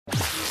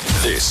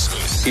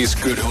This is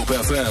Good Hope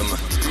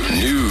FM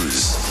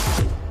News.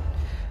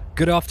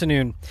 Good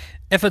afternoon.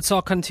 Efforts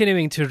are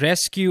continuing to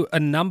rescue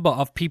a number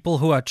of people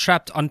who are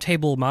trapped on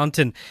Table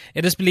Mountain.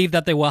 It is believed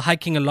that they were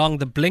hiking along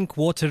the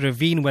Blinkwater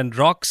ravine when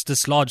rocks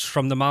dislodged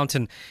from the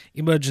mountain.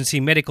 Emergency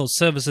Medical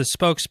Services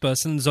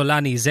spokesperson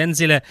Zolani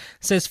Zenzile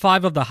says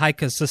 5 of the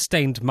hikers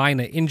sustained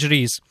minor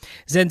injuries.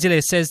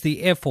 Zenzile says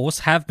the Air Force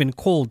have been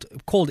called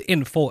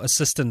in for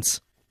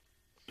assistance.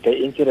 The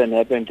incident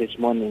happened this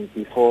morning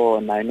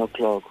before 9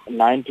 o'clock.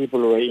 9 people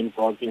were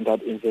involved in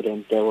that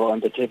incident. They were on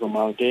the Table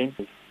Mountain.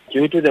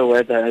 Due to the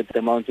weather at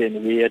the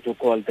mountain, we had to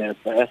call the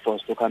Air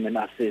Force to come and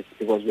assist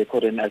because we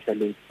couldn't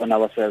actually on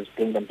ourselves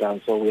bring them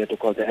down, so we had to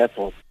call the Air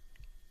Force.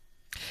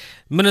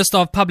 Minister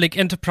of Public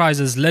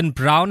Enterprises Lynn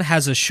Brown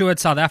has assured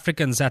South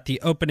Africans at the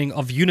opening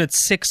of Unit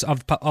 6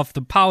 of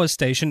the power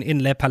station in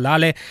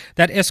Lephalale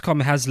that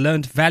Eskom has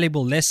learned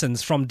valuable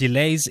lessons from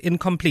delays in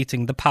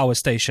completing the power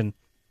station.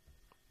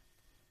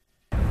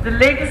 The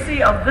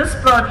legacy of this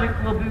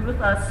project will be with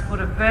us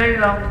for a very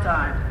long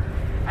time,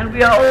 and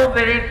we are all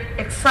very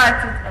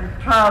excited and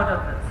proud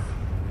of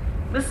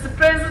this. Mr.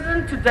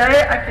 President,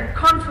 today I can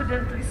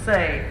confidently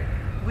say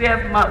we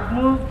have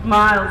moved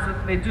miles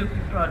with the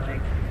Medupi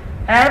project,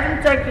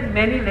 having taken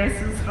many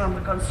lessons from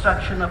the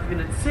construction of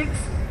Unit 6,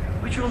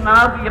 which will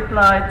now be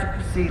applied to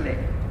Kusile.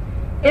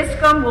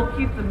 Eskom will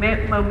keep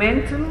the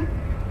momentum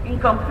in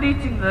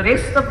completing the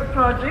rest of the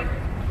project,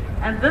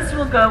 and this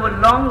will go a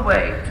long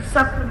way to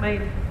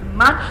supplement the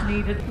much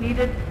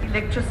needed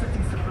electricity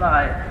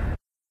supply.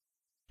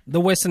 The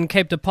Western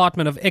Cape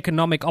Department of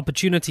Economic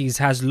Opportunities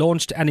has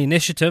launched an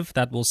initiative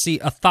that will see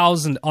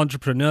 1,000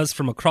 entrepreneurs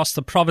from across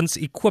the province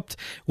equipped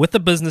with the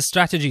business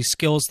strategy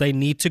skills they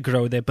need to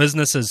grow their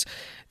businesses.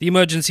 The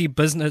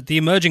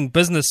Emerging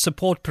Business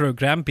Support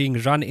Program, being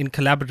run in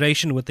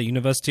collaboration with the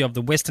University of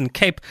the Western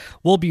Cape,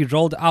 will be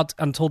rolled out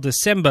until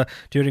December,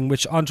 during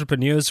which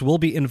entrepreneurs will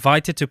be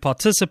invited to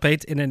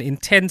participate in an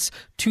intense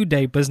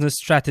 2-day business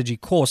strategy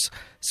course.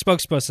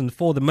 Spokesperson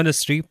for the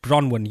ministry,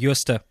 Bronwyn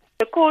Jooste.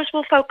 The course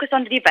will focus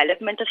on the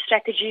development of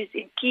strategies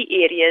in key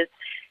areas.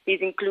 These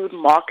include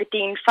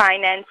marketing,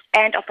 finance,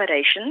 and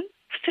operations.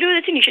 Through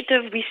this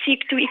initiative, we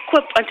seek to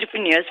equip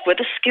entrepreneurs with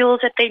the skills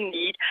that they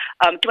need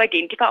to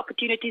identify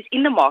opportunities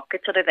in the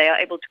market so that they are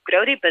able to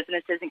grow their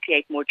businesses and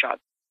create more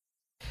jobs.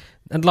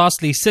 And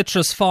lastly,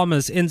 citrus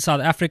farmers in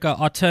South Africa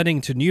are turning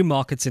to new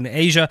markets in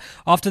Asia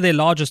after their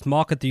largest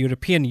market, the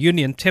European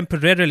Union,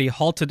 temporarily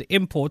halted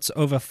imports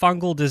over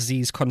fungal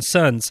disease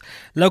concerns.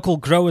 Local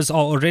growers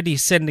are already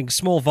sending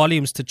small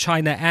volumes to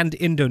China and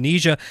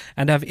Indonesia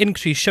and have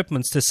increased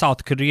shipments to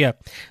South Korea.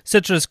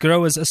 Citrus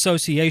Growers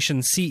Association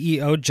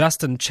CEO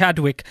Justin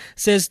Chadwick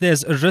says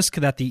there's a risk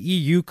that the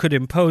EU could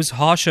impose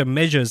harsher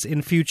measures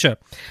in future.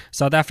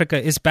 South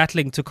Africa is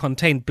battling to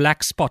contain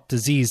black spot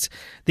disease.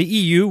 The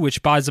EU,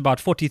 which buys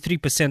about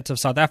 43% of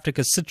South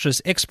Africa's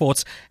citrus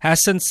exports,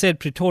 has since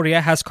said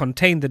Pretoria has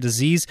contained the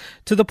disease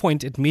to the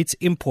point it meets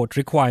import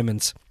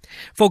requirements.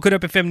 For Good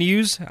Hope FM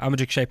News, I'm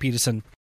Ajikshay Peterson.